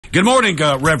Good morning,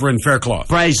 Reverend Faircloth.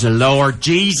 Praise the Lord.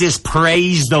 Jesus,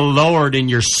 praise the Lord in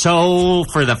your soul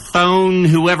for the phone.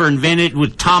 Whoever invented it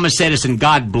with Thomas Edison,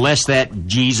 God bless that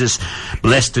Jesus.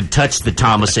 Blessed to touch the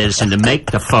Thomas Edison to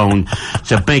make the phone,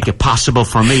 to make it possible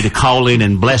for me to call in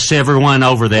and bless everyone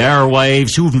over the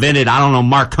airwaves. Who invented, I don't know,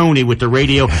 Marconi with the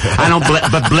radio. I don't,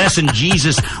 but blessing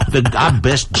Jesus. I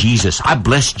bless Jesus. I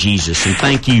bless Jesus, and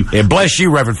thank you. And bless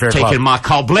you, Reverend Faircloth. Taking my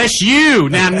call. Bless you.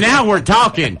 Now we're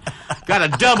talking. Got a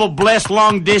double blessed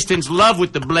long distance love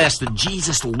with the blessed. The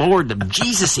Jesus Lord.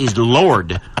 Jesus is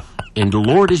Lord. And the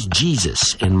Lord is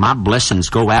Jesus. And my blessings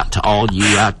go out to all you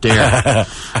out there.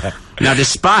 Now,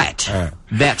 despite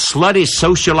that slutty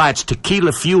socialite's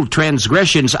tequila-fueled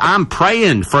transgressions, I'm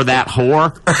praying for that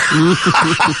whore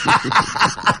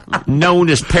known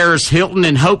as Paris Hilton,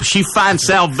 and hope she finds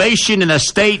salvation in a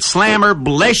state slammer.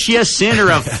 Bless you,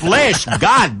 sinner of flesh.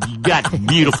 God, you got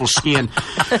beautiful skin.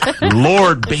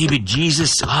 Lord, baby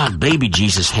Jesus. Oh, baby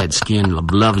Jesus had skin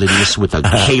of loveliness with a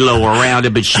halo around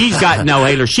it, but she's got no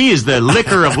halo. She is the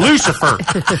liquor of Lucifer.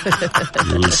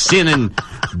 Sinning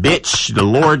bitch, the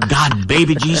Lord God,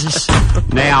 baby Jesus.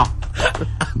 Now,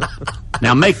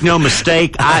 make no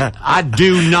mistake, I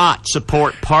do not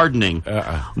support pardoning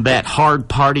that hard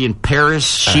party in Paris,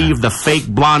 she of the fake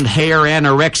blonde hair,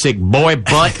 anorexic boy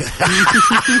butt,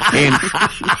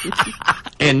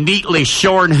 and neatly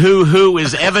shorn hoo-hoo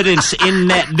is evidence in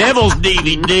that Devil's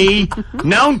DVD,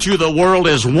 known to the world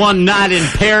as One Night in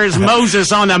Paris.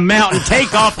 Moses on the mountain,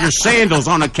 take off your sandals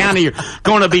on account of you're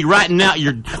going to be writing out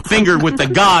your finger with the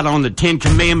God on the Ten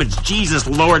Commandments. Jesus,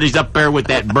 Lord, he's up there with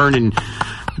that burning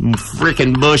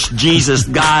frickin' bush. Jesus,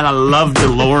 God, I love the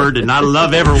Lord, and I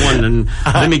love everyone, and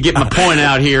let me get my point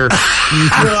out here.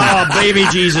 Oh, baby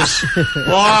Jesus.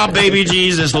 Oh, baby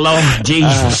Jesus, Lord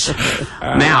Jesus.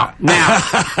 Now,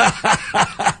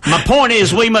 my point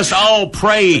is we must all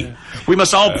pray. We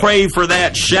must all pray for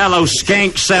that shallow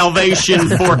skank salvation,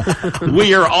 for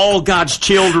we are all God's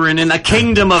children, and the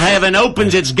kingdom of heaven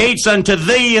opens its gates unto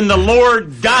thee and the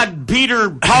Lord God,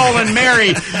 Peter, Paul, and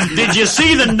Mary. Did you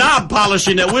see the knob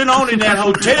polishing that went on in that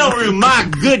hotel room? My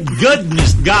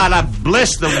goodness, God, I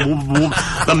bless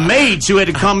the maids who had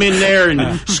to come in there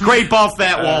and scrape off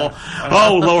that wall.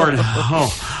 Oh, Lord.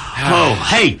 Oh,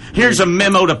 hey, here's a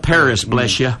memo to Paris,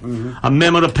 bless you. A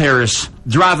memo to Paris.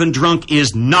 Driving drunk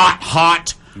is not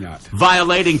hot.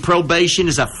 Violating probation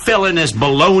is a felonious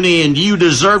baloney, and you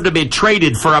deserve to be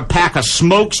traded for a pack of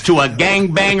smokes to a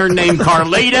gangbanger named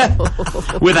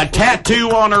Carlita with a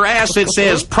tattoo on her ass that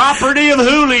says property of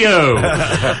Julio,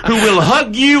 who will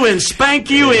hug you and spank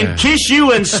you and kiss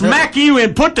you and smack you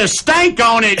and put the stank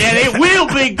on it, and it will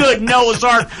be good. Noah's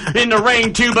Ark in the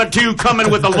rain 2x2 coming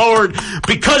with the Lord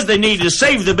because they need to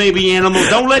save the baby animal.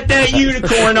 Don't let that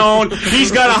unicorn on.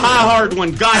 He's got a high hard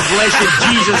one. God bless you,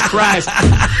 Jesus Christ.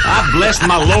 I bless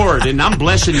my Lord, and I'm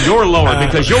blessing your Lord,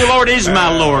 because your Lord is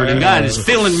my Lord, and God is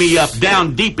filling me up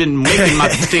down deep and making my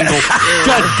tingle.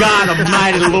 Good God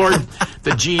Almighty, Lord,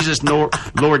 the Jesus,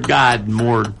 Lord God,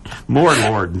 more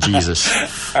Lord Jesus.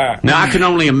 Now, I can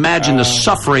only imagine the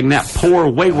suffering that poor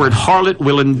wayward harlot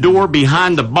will endure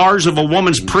behind the bars of a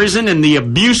woman's prison, and the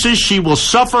abuses she will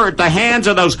suffer at the hands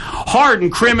of those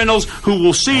hardened criminals who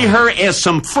will see her as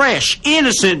some fresh,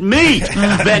 innocent meat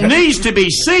that needs to be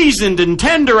seasoned and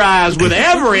tenderized with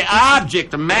every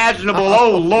object imaginable.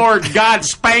 Oh, Lord God,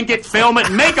 spank it, film it,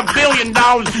 make $1 billion.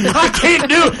 I can't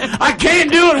do it. I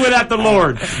can't do it without the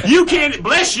Lord. You can't.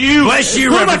 Bless you. Bless you,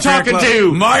 Who am I Reverend talking Faircloth?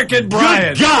 to? Mark and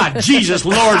Brian. Good God, Jesus,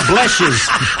 Lord, bless you.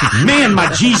 Man, my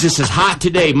Jesus is hot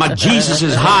today. My Jesus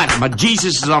is hot. My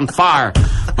Jesus is on fire.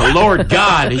 My Lord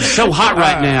God, he's so hot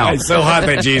right now. It's so hot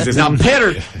that Jesus.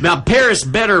 Now, Paris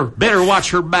better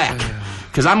watch her back,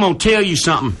 because I'm going to tell you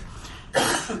something.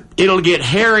 It'll get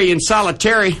hairy and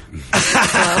solitary.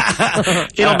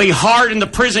 It'll be hard in the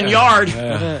prison yard.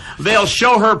 They'll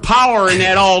show her power in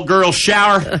that all-girl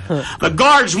shower. The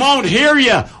guards won't hear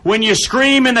you when you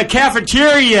scream in the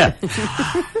cafeteria.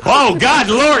 Oh, God,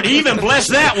 Lord, even bless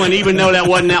that one, even though that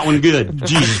wasn't that one good.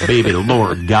 Jesus, baby,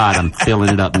 Lord God, I'm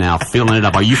filling it up now, filling it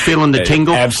up. Are you feeling the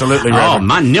tingle? Absolutely, Reverend. Reverend. Oh,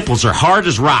 my nipples are hard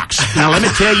as rocks. Now, let me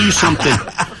tell you something.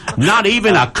 Not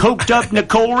even a coked-up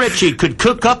Nicole Richie could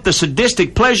cook up the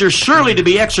sadistic pleasure surely to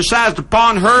be exercised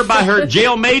upon her by her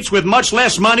jailmates with much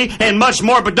less money and much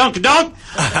more badunk-a-dunk.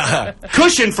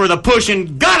 Cushion for the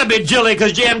pushing. Gotta be Jilly,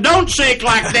 because Jam don't shake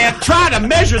like that. Try to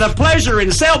measure the pleasure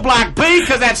in cell block B,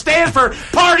 because that stands for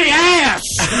party ass.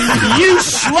 You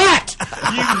slut.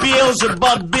 You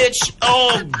Beelzebub bitch.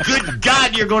 Oh, good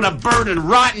God, you're going to burn and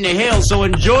rot in hell, so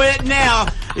enjoy it now.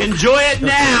 Enjoy it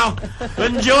now.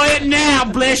 Enjoy it now.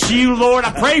 Bless you, Lord.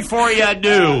 I pray for you, I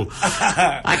do.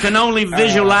 I can only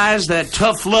visualize that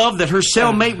tough love that her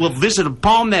cellmate will visit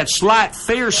upon that slight,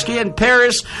 fair-skinned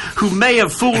Paris who may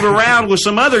have fooled around with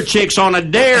some other chicks on a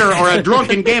dare or a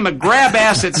drunken game of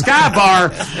grab-ass at Sky Bar,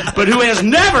 but who has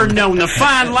never known the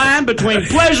fine line between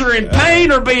pleasure and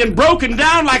pain or being broken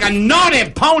down like a naughty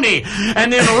pony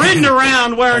and then ridden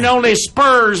around wearing only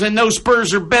spurs, and those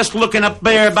spurs are best looking up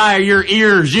there by your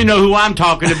ears. You know who I'm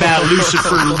talking about,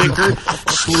 Lucifer Liquor.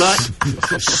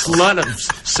 Slut of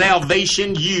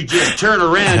salvation. You just turn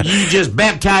around. You just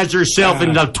baptize yourself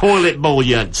in the toilet bowl,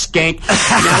 you skank.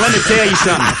 Now, let me tell you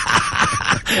something.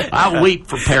 I weep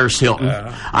for Paris Hilton.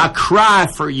 I cry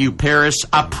for you, Paris.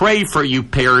 I pray for you,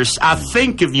 Paris. I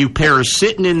think of you, Paris,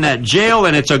 sitting in that jail,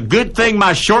 and it's a good thing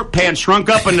my short pants shrunk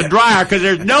up in the dryer because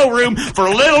there's no room for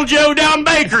little Joe down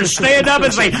Baker to stand up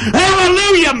and say,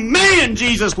 hallelujah, man,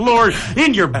 Jesus, Lord,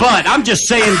 in your butt. I'm just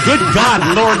saying, good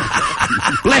God, Lord,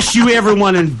 bless you,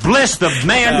 everyone, and bless the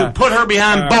man who put her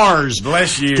behind bars.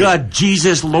 Bless you. God,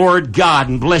 Jesus, Lord God,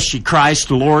 and bless you,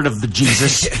 Christ, Lord of the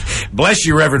Jesus. Bless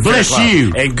you, Reverend Bless Faircloth.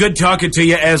 you. And good talking to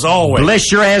you as always.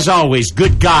 Bless you as always.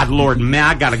 Good God, Lord, man,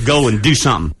 I gotta go and do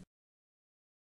something.